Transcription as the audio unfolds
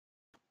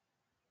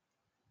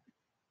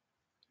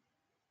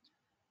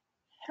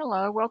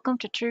Hello, welcome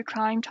to True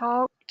Crime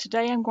Talk.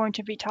 Today I'm going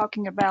to be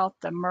talking about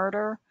the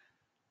murder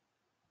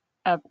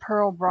of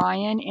Pearl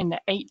Bryan in the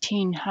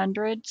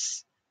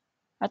 1800s.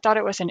 I thought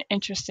it was an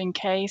interesting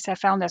case. I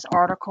found this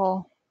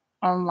article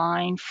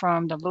online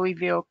from the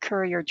Louisville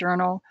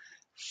Courier-Journal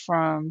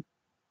from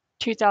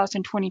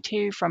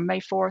 2022, from May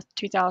 4th,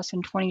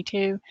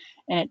 2022,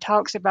 and it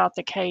talks about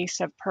the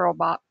case of Pearl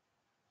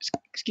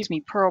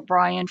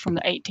Bryan from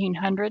the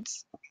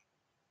 1800s.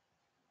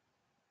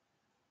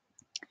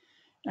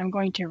 I'm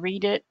going to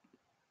read it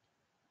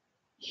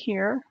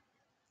here.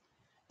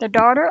 The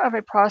daughter of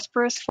a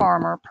prosperous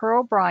farmer,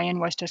 Pearl Bryan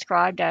was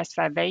described as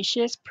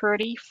vivacious,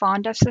 pretty,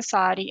 fond of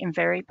society, and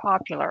very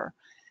popular.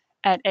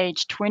 At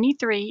age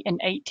 23 in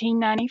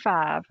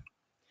 1895,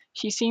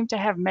 she seemed to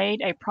have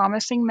made a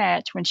promising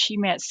match when she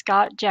met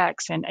Scott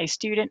Jackson, a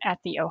student at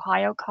the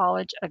Ohio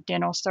College of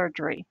Dental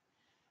Surgery.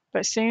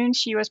 But soon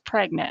she was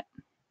pregnant.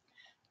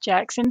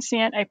 Jackson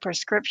sent a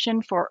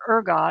prescription for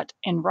ergot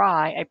and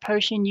rye, a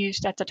potion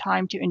used at the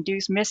time to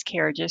induce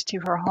miscarriages, to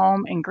her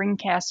home in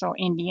Greencastle,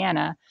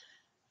 Indiana,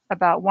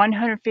 about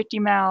 150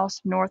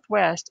 miles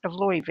northwest of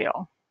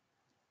Louisville.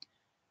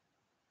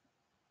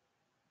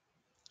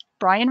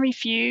 Bryan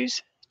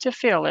refused to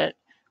fill it.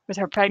 With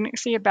her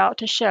pregnancy about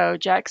to show,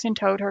 Jackson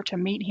told her to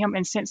meet him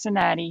in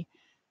Cincinnati,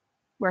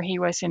 where he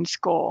was in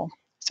school.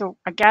 So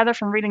I gather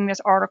from reading this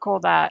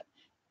article that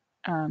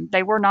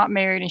they were not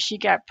married and she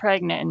got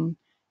pregnant and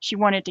she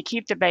wanted to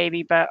keep the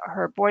baby, but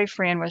her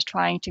boyfriend was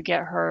trying to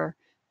get her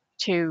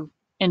to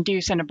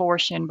induce an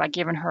abortion by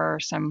giving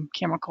her some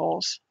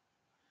chemicals.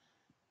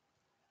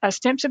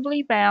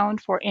 Ostensibly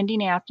bound for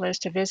Indianapolis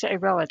to visit a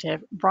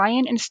relative,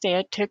 Bryan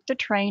instead took the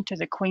train to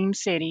the Queen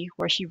City,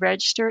 where she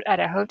registered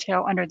at a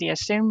hotel under the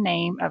assumed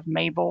name of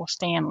Mabel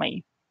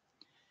Stanley.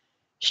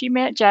 She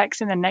met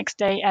Jackson the next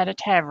day at a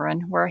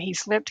tavern, where he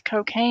slipped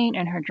cocaine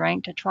in her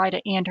drink to try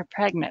to end her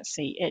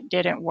pregnancy. It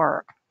didn't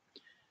work.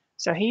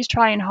 So he's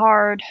trying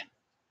hard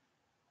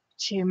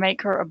to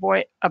make her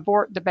abort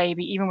the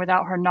baby, even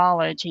without her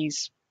knowledge.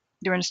 He's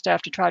doing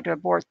stuff to try to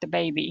abort the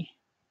baby.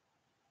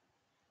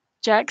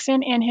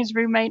 Jackson and his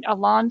roommate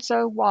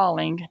Alonzo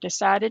Walling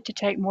decided to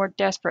take more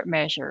desperate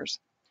measures.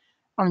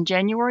 On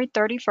January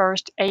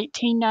 31st,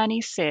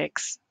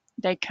 1896,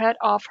 they cut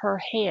off her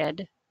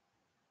head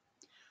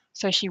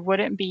so she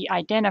wouldn't be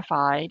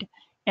identified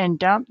and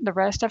dumped the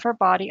rest of her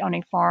body on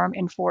a farm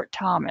in Fort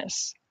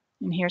Thomas.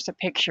 And here's a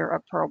picture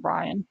of Pearl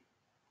Bryan.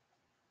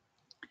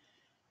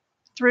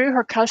 Through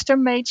her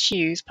custom-made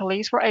shoes,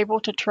 police were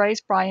able to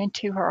trace Bryan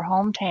to her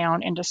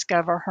hometown and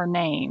discover her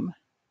name.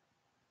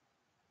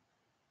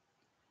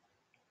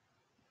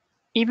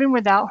 Even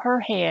without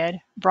her head,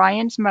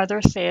 Bryan's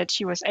mother said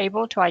she was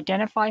able to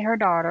identify her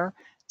daughter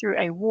through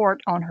a wart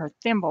on her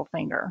thimble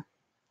finger.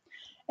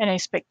 In a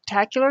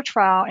spectacular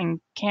trial in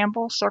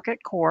Campbell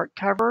Circuit Court,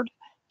 covered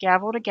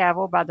gavel to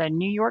gavel by the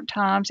New York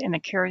Times and the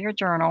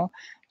Courier-Journal,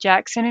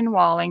 Jackson and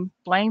Walling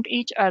blamed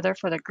each other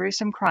for the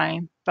gruesome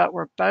crime, but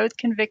were both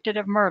convicted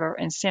of murder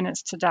and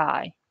sentenced to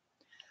die.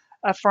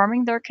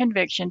 Affirming their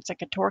convictions,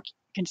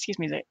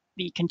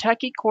 the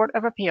Kentucky Court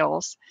of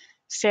Appeals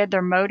said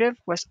their motive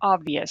was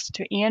obvious: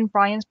 to end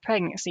Bryan's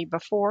pregnancy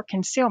before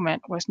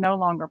concealment was no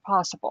longer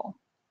possible.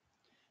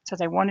 So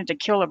they wanted to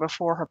kill her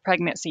before her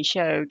pregnancy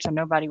showed so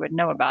nobody would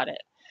know about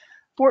it.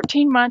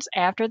 14 months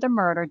after the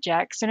murder,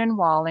 Jackson and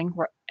Walling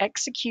were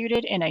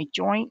executed in a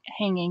joint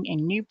hanging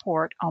in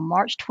Newport on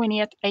March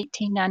 20th,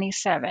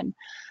 1897,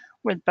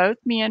 with both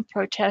men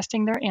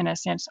protesting their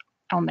innocence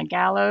on the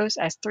gallows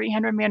as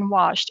 300 men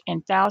watched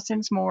and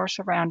thousands more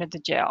surrounded the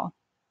jail.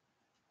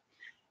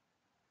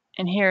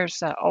 And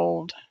here's an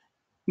old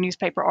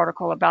newspaper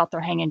article about their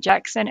hanging.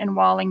 Jackson and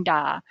Walling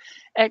die.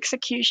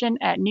 Execution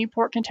at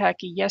Newport,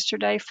 Kentucky,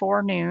 yesterday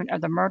forenoon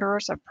of the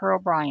murderers of Pearl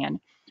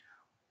Bryan.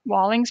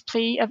 Walling's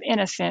plea of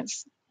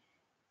innocence.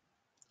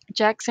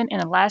 Jackson, in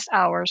the last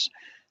hours,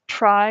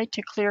 tried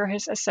to clear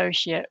his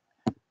associate,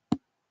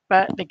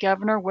 but the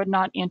governor would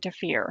not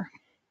interfere.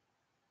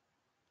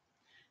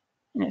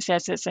 And it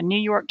says it's a New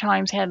York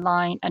Times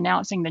headline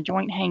announcing the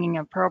joint hanging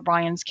of Pearl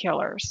Bryan's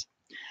killers.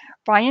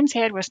 Bryan's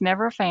head was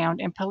never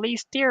found, and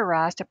police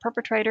theorized the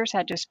perpetrators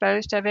had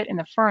disposed of it in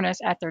the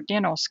furnace at their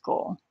dental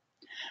school.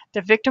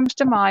 The victim's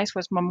demise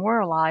was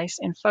memorialized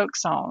in folk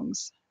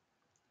songs.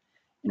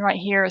 And right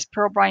here is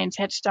Pearl Bryan's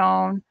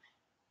headstone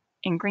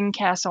in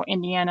Greencastle,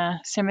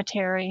 Indiana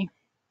Cemetery.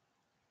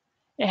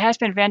 It has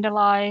been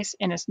vandalized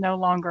and is no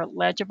longer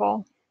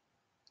legible.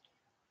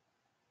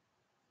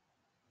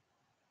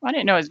 I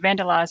didn't know it was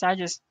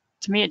vandalized.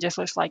 To me, it just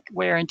looks like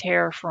wear and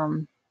tear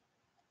from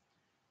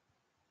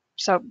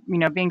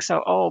being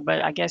so old,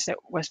 but I guess it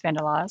was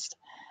vandalized.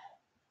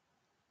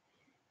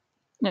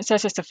 And it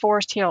says it's the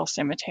Forest Hill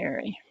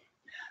Cemetery.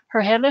 Her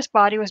headless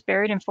body was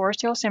buried in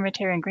Forest Hill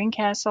Cemetery in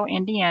Greencastle,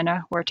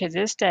 Indiana, where to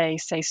this day,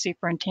 says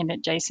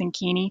Superintendent Jason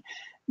Keeney,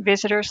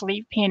 visitors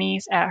leave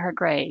pennies at her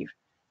grave.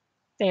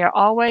 They are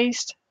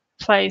always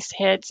placed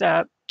heads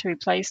up to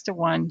replace the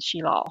one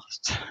she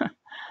lost.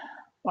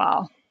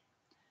 Wow.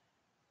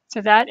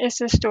 So that is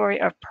the story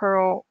of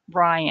Pearl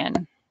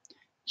Bryan.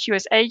 She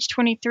was age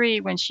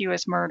 23 when she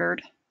was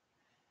murdered,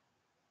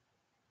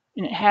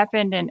 and it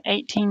happened in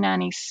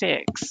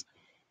 1896.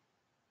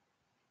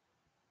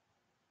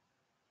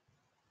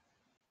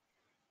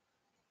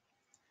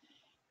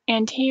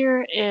 And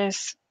here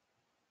is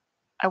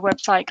a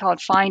website called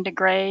Find a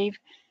Grave,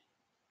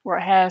 where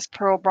it has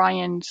Pearl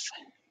Bryan's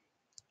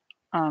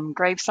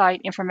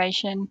gravesite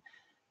information.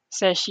 It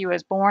says she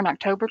was born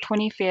October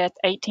 25th,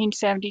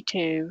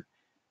 1872,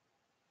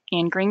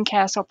 in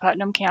Greencastle,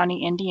 Putnam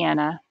County,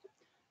 Indiana.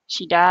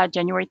 She died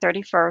January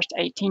 31st,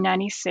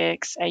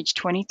 1896, age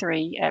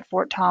 23, at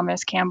Fort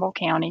Thomas, Campbell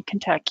County,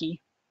 Kentucky.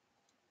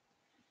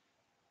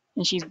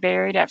 And she's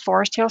buried at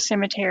Forest Hill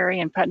Cemetery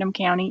in Putnam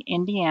County,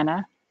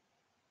 Indiana.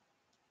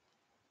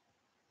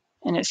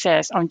 And it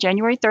says, on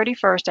January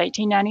 31st,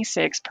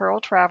 1896,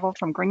 Pearl traveled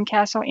from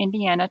Greencastle,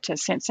 Indiana to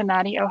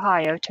Cincinnati,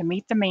 Ohio to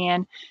meet the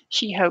man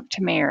she hoped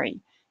to marry.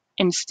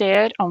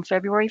 Instead, on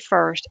February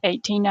 1st,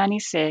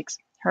 1896,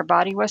 her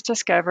body was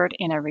discovered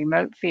in a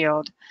remote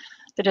field.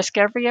 The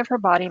discovery of her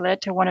body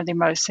led to one of the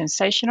most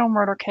sensational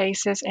murder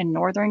cases in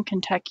northern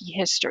Kentucky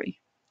history.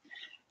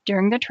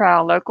 During the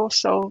trial, locals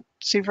sold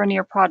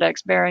souvenir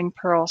products bearing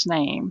Pearl's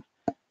name.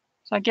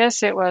 So I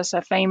guess it was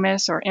a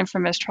famous or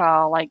infamous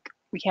trial like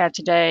we have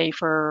today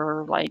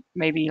for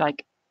maybe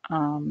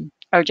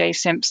O.J.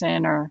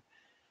 Simpson or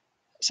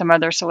some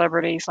other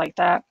celebrities like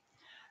that.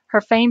 Her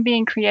fame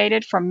being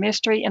created from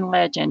mystery and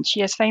legend.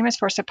 She is famous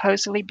for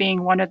supposedly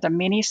being one of the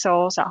many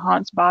souls that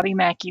haunts Bobby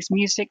Mackey's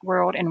music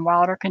world in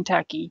Wilder,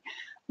 Kentucky,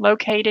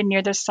 located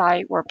near the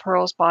site where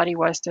Pearl's body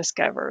was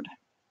discovered.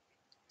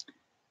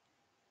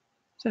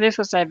 So this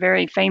was a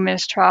very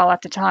famous trial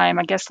at the time.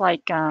 I guess I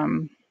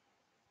can't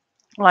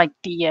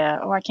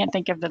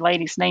think of the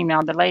lady's name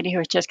now. The lady who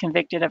was just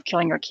convicted of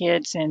killing her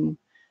kids in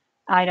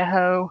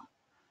Idaho,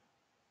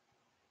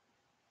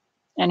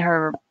 and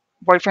her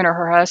boyfriend or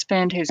her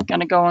husband who's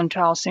going to go on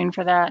trial soon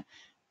for that.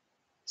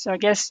 So I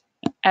guess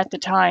at the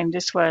time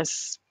this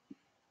was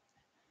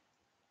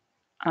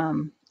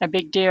a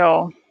big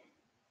deal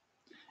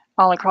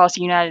all across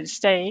the United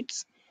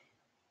States.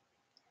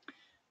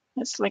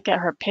 Let's look at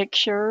her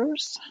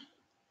pictures.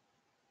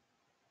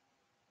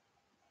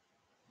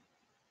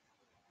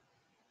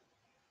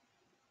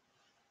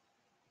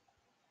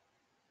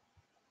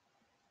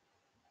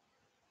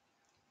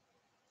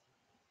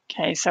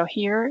 Okay, so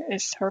here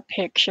is her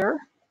picture.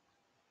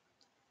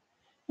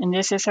 And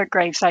this is her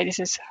gravesite. This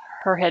is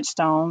her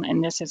headstone,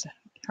 and this is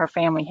her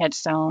family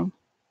headstone.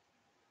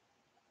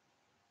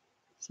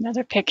 It's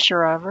another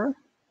picture of her.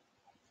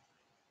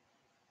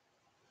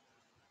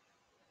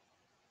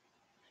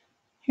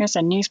 Here's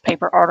a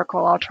newspaper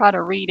article. I'll try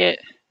to read it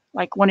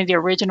like one of the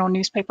original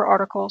newspaper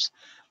articles.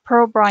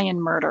 Pearl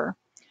Bryan murder.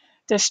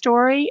 The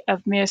story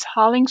of Miss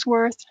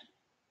Hollingsworth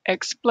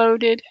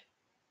exploded.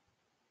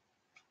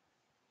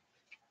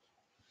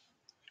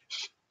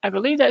 I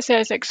believe that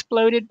says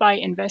exploded by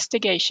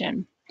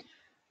investigation.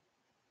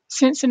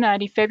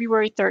 Cincinnati,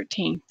 February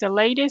 13th. The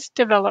latest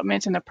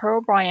developments in the Pearl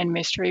Bryan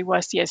mystery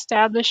was the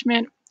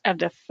establishment of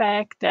the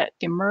fact that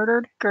the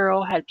murdered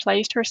girl had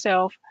placed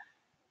herself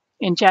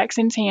in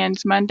Jackson's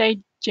hands Monday,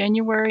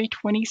 January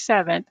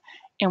 27th,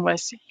 and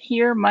was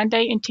here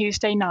Monday and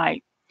Tuesday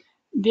night.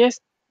 This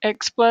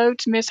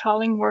explodes Miss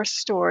Hollingworth's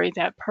story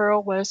that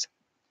Pearl was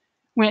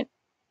in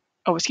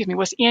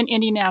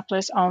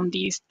Indianapolis on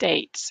these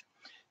dates.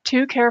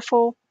 Two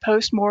careful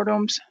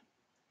postmortems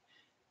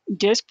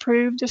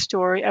disproved the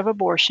story of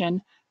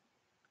abortion,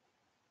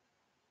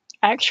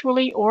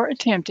 actually or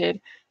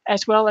attempted,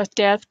 as well as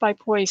death by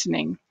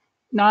poisoning.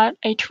 Not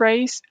a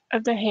trace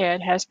of the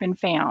head has been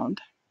found.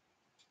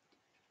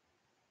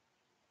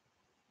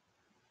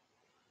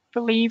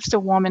 Believes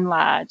the woman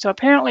lied. So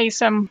apparently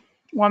some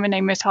woman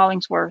named Miss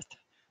Hollingsworth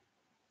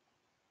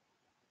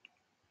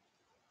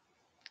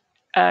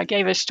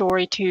gave a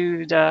story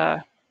to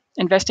the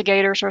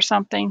investigators or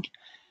something.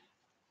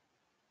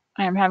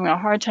 I am having a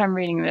hard time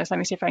reading this. Let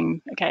me see if I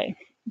can. Okay.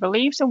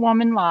 Believes the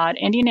woman lied.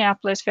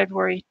 Indianapolis,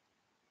 February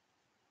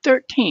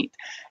 13th.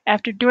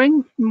 After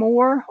doing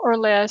more or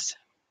less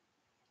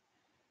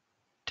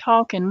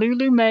talking,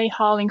 Lulu Mae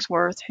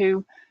Hollingsworth,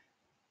 who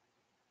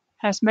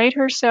has made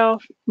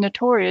herself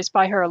notorious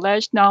by her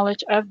alleged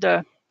knowledge of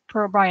the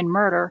Pearl Bryan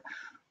murder,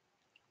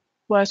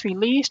 was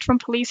released from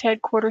police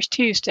headquarters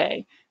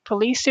Tuesday.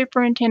 Police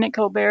Superintendent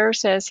Colbert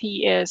says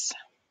he is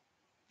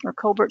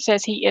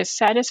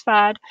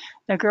satisfied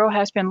the girl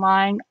has been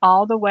lying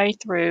all the way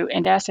through,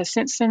 and as the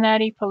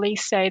Cincinnati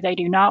police say they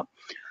do not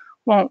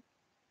want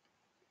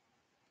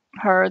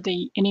her,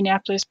 the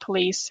Indianapolis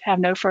police have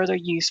no further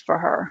use for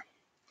her.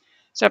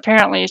 So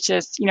apparently it's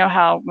just,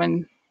 how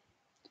when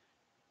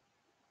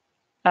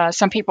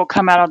some people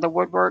come out of the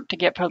woodwork to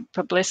get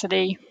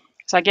publicity.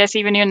 So I guess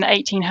even in the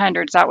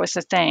 1800s, that was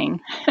the thing.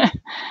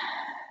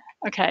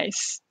 Okay,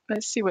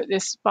 let's see what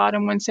this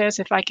bottom one says.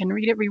 If I can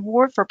read it.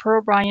 Reward for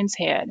Pearl Bryan's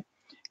head.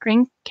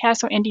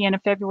 Greencastle, Indiana,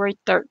 February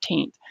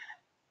 13th.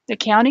 The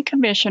county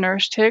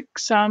commissioners took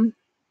some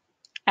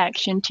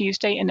action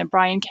Tuesday in the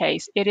Bryan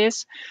case. It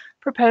is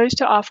proposed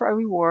to offer a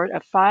reward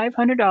of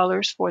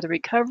 $500 for the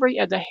recovery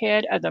of the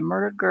head of the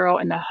murdered girl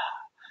in the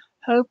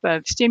hope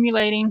of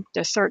stimulating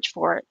the search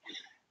for it.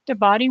 The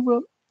body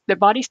will the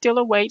body still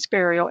awaits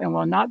burial and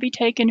will not be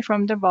taken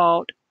from the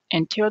vault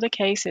until the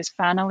case is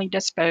finally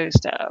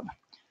disposed of.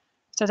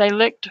 So they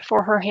looked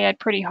for her head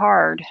pretty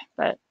hard,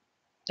 but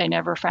they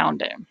never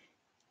found it.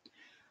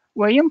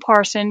 William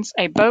Parsons,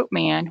 a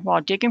boatman, while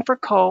digging for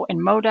coal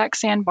in Modoc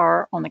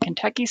Sandbar on the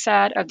Kentucky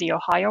side of the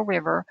Ohio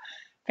River,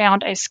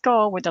 found a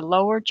skull with the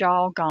lower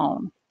jaw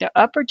gone. The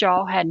upper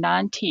jaw had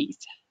 9 teeth.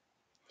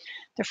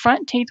 The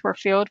front teeth were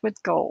filled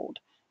with gold.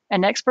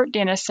 An expert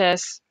dentist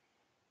says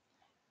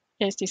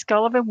it's the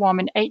skull of a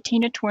woman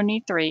 18 to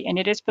 23, and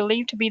it is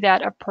believed to be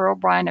that of Pearl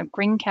Bryan of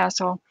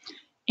Greencastle,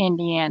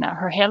 Indiana.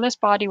 Her headless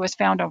body was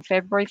found on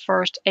February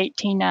 1st,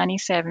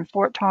 1897,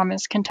 Fort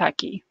Thomas,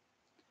 Kentucky.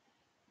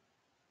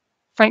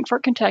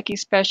 Frankfort, Kentucky,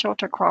 special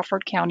to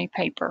Crawford County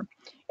paper.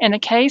 In the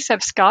case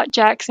of Scott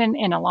Jackson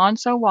and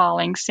Alonzo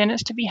Walling,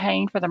 sentenced to be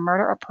hanged for the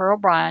murder of Pearl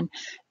Bryan,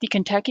 the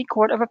Kentucky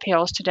Court of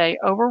Appeals today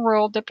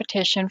overruled the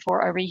petition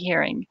for a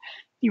rehearing.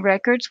 The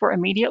records were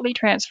immediately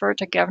transferred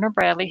to Governor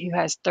Bradley, who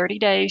has 30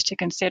 days to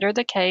consider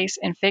the case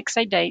and fix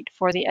a date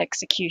for the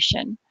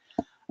execution.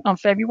 On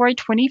February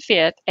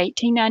 25,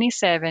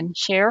 1897,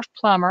 Sheriff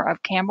Plummer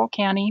of Campbell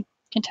County,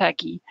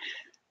 Kentucky,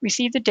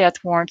 received the death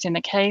warrants in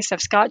the case of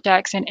Scott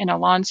Jackson and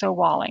Alonzo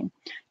Walling,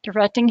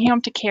 directing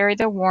him to carry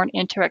the warrant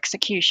into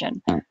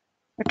execution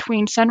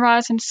between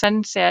sunrise and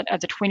sunset of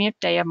the 20th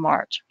day of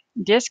March.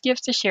 This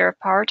gives the sheriff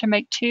power to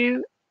make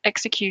 2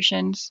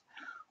 executions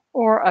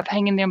or of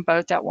hanging them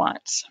both at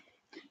once.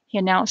 He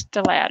announced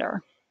the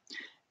latter.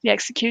 The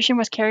execution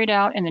was carried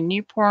out in the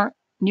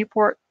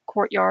Newport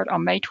courtyard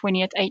on May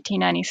 20th,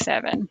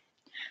 1897.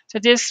 So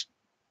these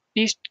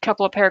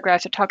couple of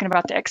paragraphs are talking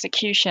about the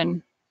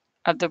execution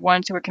of the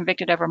ones who were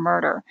convicted of a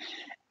murder.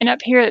 And up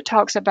here it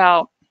talks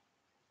about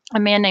a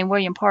man named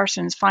William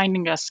Parsons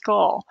finding a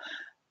skull.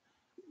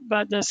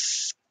 But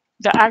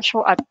the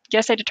actual, I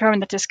guess they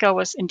determined that this skull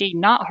was indeed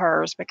not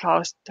hers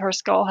because her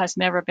skull has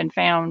never been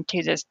found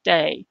to this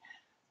day.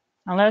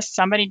 Unless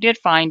somebody did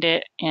find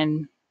it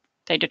and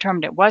they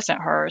determined it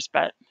wasn't hers,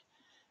 but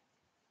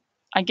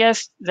I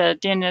guess the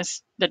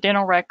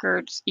dental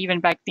records, even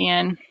back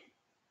then,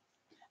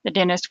 the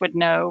dentist would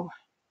know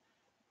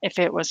if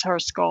it was her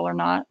skull or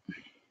not.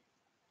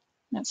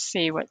 Let's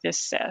see what this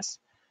says.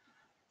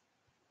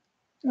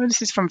 Oh,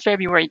 this is from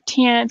February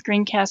 10th,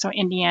 Greencastle,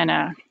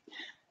 Indiana.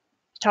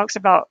 It talks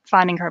about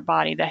finding her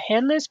body. The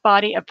headless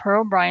body of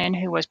Pearl Bryan,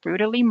 who was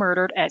brutally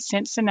murdered at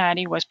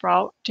Cincinnati, was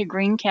brought to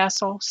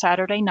Greencastle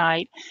Saturday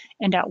night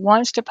and at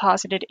once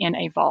deposited in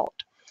a vault.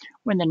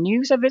 When the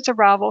news of its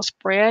arrival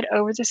spread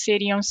over the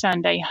city on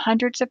Sunday,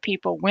 hundreds of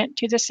people went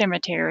to the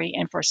cemetery,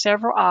 and for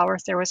several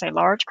hours there was a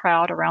large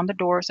crowd around the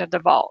doors of the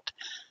vault.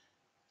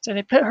 So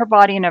they put her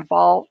body in a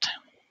vault,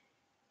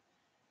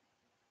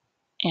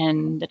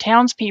 and the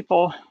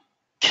townspeople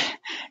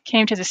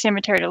came to the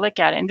cemetery to look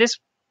at it. And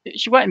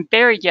she wasn't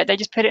buried yet. They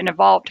just put it in a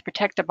vault to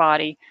protect the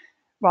body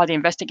while the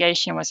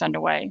investigation was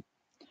underway.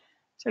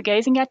 So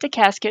gazing at the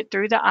casket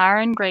through the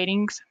iron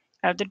gratings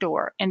of the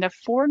door, in the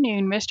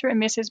forenoon, Mr.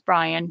 and Mrs.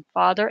 Bryan,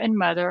 father and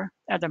mother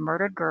of the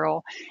murdered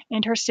girl,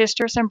 and her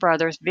sisters and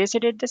brothers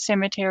visited the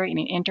cemetery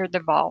and entered the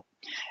vault.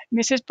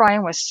 Mrs.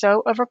 Bryan was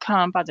so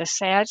overcome by the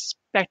sad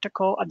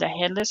spectacle of the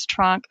headless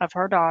trunk of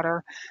her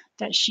daughter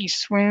that she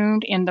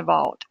swooned in the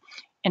vault,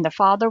 and the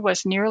father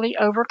was nearly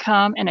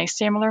overcome in a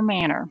similar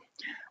manner.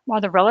 While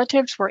the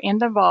relatives were in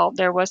the vault,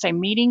 there was a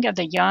meeting of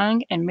the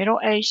young and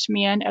middle-aged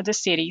men of the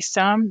city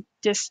some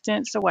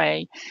distance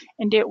away,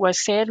 and it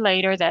was said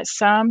later that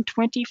some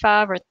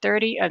 25 or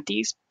 30 of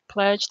these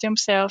pledged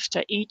themselves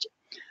to each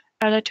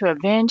other to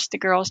avenge the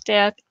girl's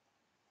death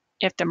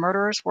if the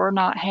murderers were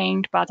not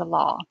hanged by the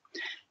law.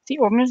 The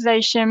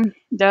organization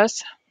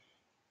thus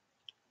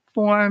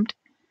formed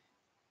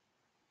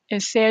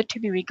is said to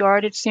be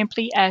regarded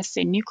simply as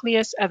the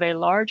nucleus of a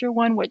larger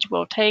one which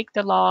will take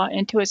the law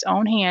into its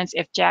own hands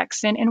if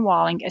Jackson and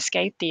Walling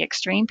escape the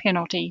extreme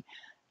penalty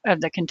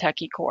of the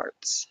Kentucky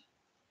courts.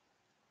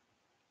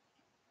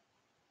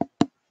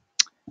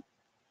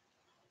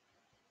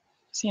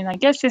 See, and I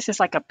guess this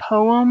is like a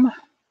poem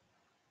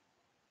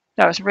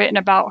that was written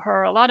about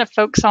her. A lot of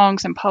folk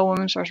songs and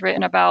poems was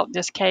written about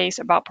this case,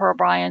 about Pearl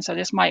Bryan, so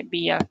this might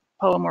be a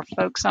poem or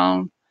folk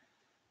song.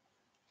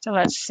 So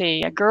let's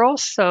see. A girl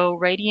so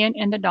radiant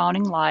in the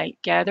dawning light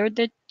gathered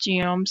the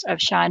gems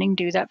of shining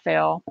dew that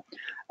fell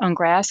on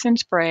grass and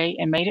spray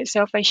and made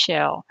itself a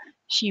shell.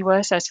 She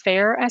was as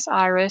fair as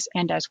iris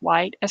and as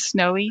white as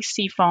snowy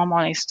sea foam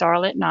on a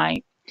starlit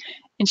night.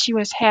 And she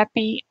was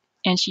happy,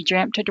 and she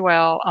dreamt to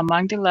dwell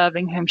among the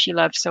loving whom she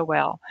loved so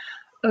well.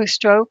 O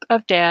stroke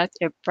of death,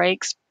 it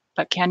breaks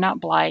but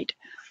cannot blight.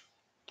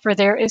 For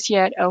there is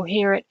yet, oh,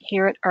 hear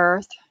it,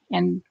 earth,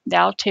 and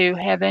thou too,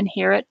 heaven,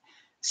 hear it,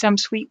 some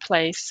sweet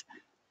place,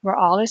 where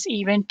all is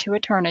even to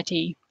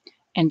eternity,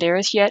 and there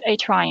is yet a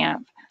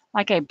triumph,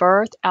 like a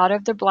birth out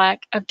of the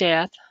black of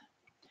death,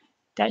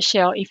 that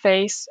shall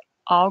efface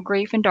all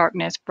grief and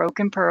darkness,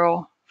 broken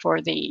pearl,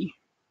 for thee.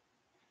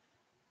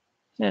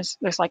 This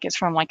looks like it's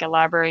from like a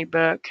library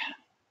book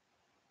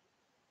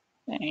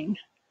thing.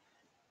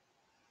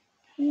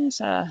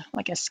 Here's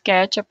like a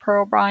sketch of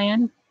Pearl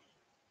Bryan.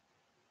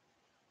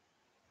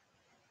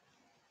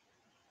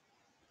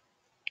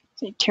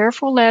 It's a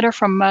tearful letter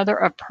from mother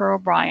of Pearl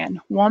Bryan,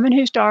 woman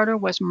whose daughter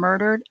was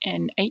murdered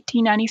in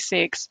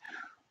 1896,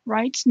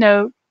 writes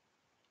note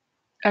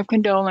of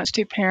condolence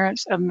to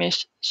parents of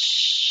Miss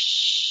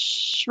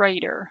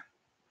Schrader.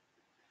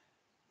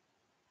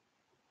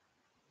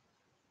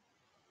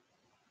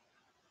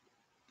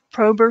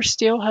 Probers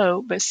still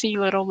hope, but see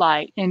little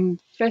light.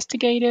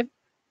 Investigators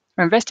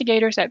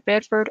at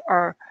Bedford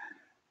are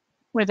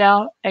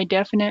without a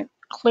definite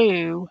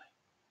clue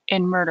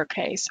in murder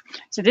case.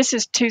 So this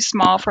is too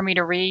small for me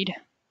to read.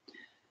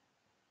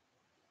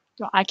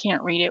 So I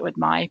can't read it with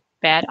my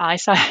bad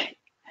eyesight.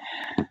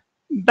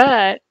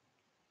 But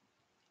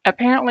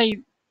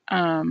apparently,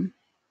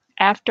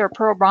 after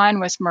Pearl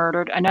Bryan was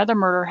murdered, another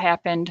murder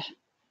happened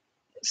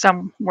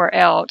somewhere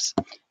else,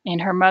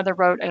 and her mother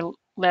wrote a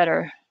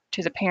letter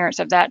to the parents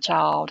of that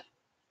child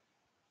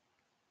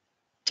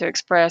to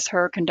express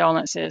her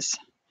condolences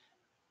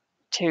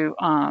to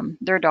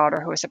their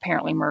daughter, who was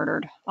apparently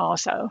murdered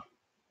also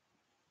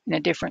in a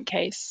different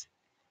case.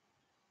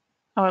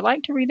 I would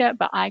like to read that,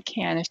 but I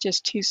can't. It's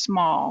just too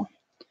small.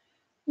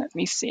 Let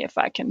me see if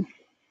I can.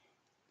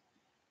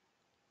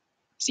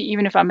 See,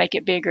 even if I make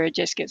it bigger, it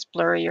just gets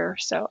blurrier,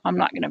 so I'm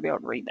not going to be able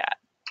to read that.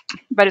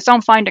 But it's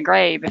on Find a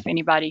Grave if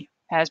anybody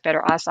has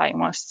better eyesight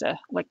and wants to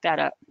look that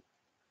up.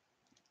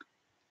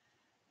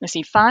 Let's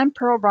see. Find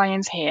Pearl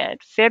Bryan's head.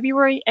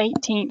 February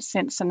 18th,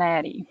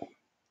 Cincinnati.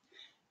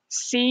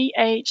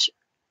 C.H.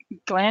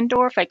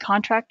 Glandorf, a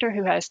contractor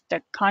who has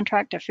the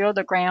contract to fill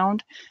the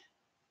ground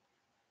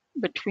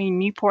between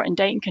Newport and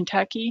Dayton,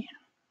 Kentucky,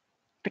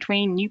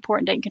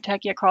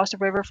 across the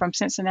river from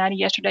Cincinnati,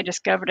 yesterday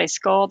discovered a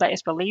skull that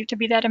is believed to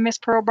be that of Miss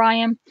Pearl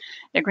Bryan,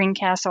 the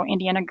Greencastle,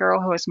 Indiana girl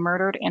who was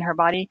murdered and her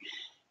body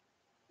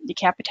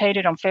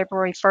decapitated on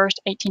February 1st,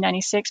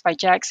 1896 by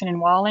Jackson and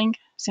Walling,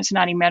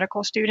 Cincinnati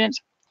medical students.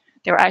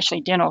 They were actually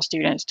dental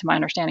students, to my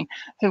understanding,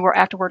 who were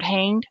afterward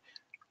hanged.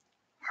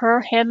 Her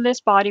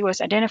headless body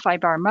was identified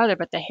by her mother,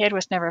 but the head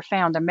was never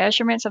found. The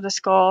measurements of the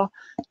skull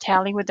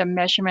tally with the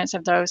measurements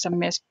of those of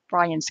Miss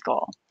Bryan's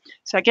skull.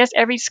 So I guess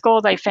every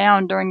skull they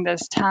found during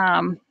this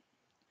time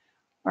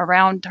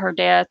around her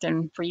death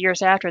and for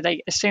years after,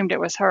 they assumed it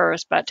was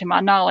hers, but to my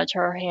knowledge,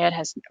 her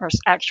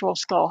actual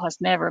skull has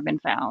never been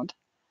found.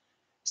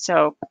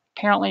 So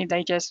apparently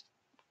they just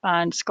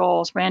find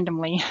skulls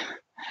randomly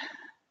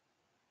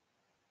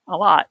a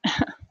lot.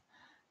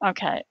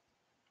 Okay,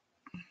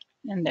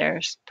 and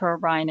there's Pearl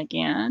Bryan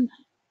again.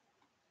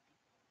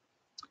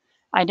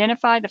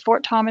 Identified the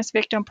Fort Thomas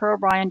victim, Pearl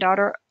Bryan,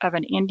 daughter of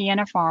an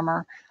Indiana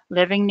farmer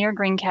living near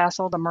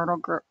Greencastle,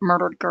 the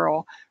murdered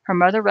girl. Her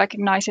mother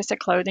recognizes the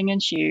clothing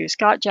and shoes.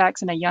 Scott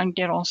Jackson, a young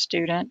dental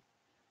student,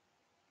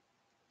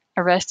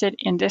 arrested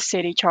in this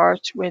city,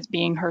 charged with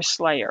being her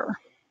slayer.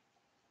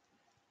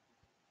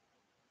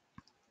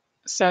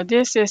 So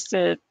this is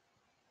the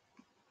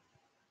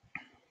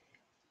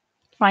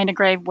Find a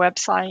Grave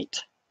website,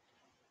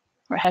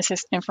 where it has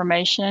this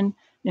information,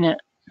 and it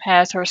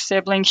has her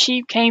siblings.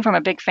 She came from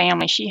a big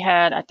family. She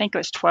had, I think it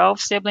was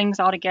 12 siblings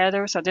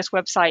altogether. So this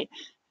website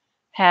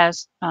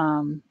has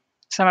some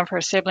of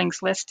her siblings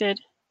listed.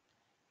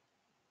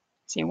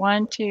 Let's see,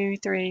 1, 2,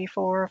 3,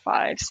 4,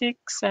 5,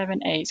 6,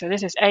 7, 8. So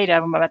this is 8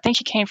 of them, but I think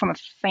she came from a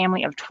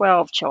family of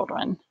 12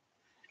 children.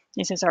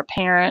 This is her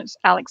parents,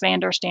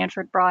 Alexander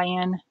Stanford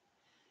Bryan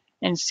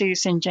and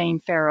Susan Jane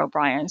Farrow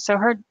Bryan. So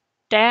her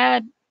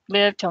dad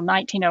lived till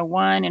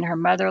 1901 and her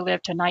mother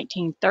lived till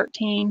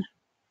 1913.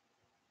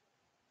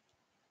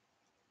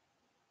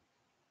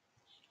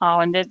 Oh,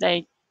 and then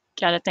they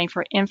got a thing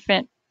for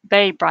infant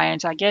babe Bryan.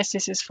 So I guess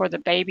this is for the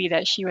baby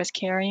that she was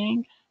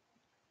carrying.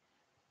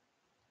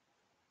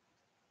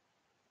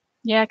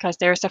 Yeah, because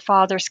there's the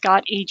father,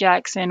 Scott E.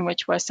 Jackson,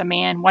 which was the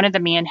man, one of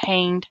the men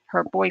hanged,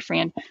 her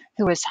boyfriend,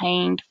 who was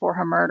hanged for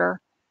her murder.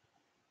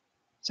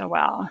 So,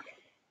 wow.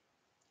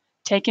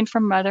 Taken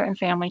from mother and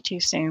family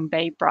too soon,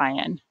 Babe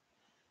Bryan.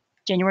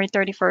 January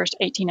 31st,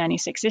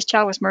 1896. This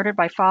child was murdered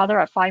by father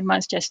at 5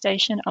 months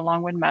gestation,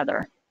 along with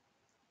mother.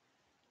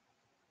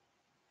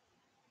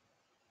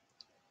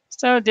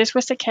 So, this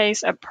was the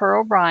case of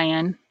Pearl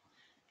Bryan.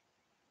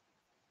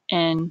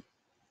 And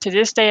to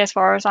this day, as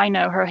far as I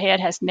know, her head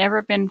has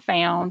never been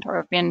found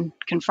or been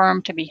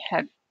confirmed to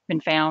have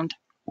been found.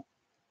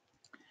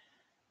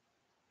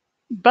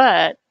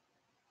 But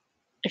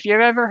if you've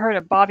ever heard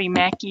of Bobby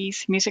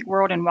Mackey's Music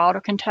World in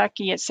Wilder,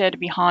 Kentucky, it's said to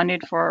be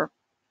haunted for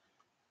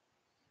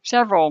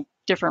several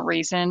different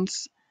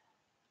reasons.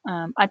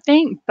 I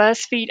think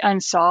BuzzFeed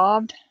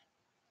Unsolved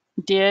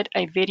did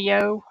a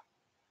video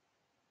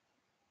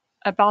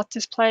about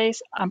this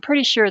place. I'm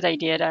pretty sure they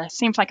did.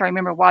 Seems like I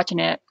remember watching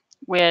it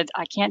with,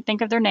 I can't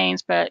think of their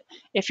names, but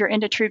if you're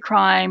into true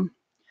crime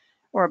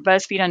or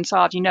BuzzFeed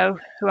Unsolved, you know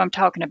who I'm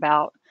talking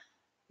about.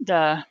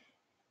 The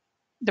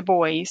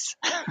boys.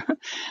 I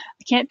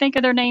can't think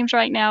of their names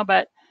right now,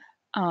 but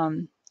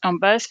on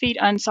BuzzFeed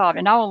Unsolved,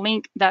 and I will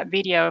link that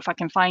video if I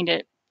can find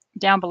it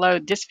down below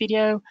this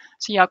video,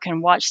 so y'all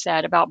can watch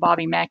that about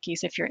Bobby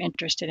Mackey's if you're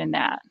interested in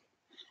that.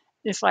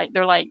 It's like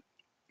they're like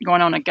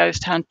going on a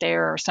ghost hunt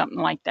there or something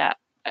like that.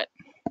 But,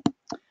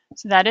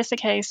 so that is the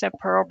case of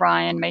Pearl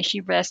Bryan. May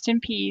she rest in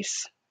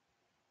peace.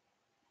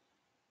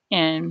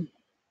 And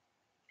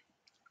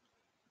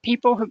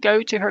people who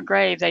go to her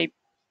grave, they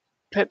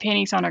put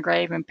pennies on her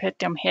grave and put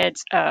them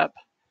heads up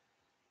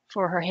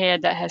for her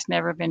head that has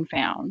never been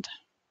found.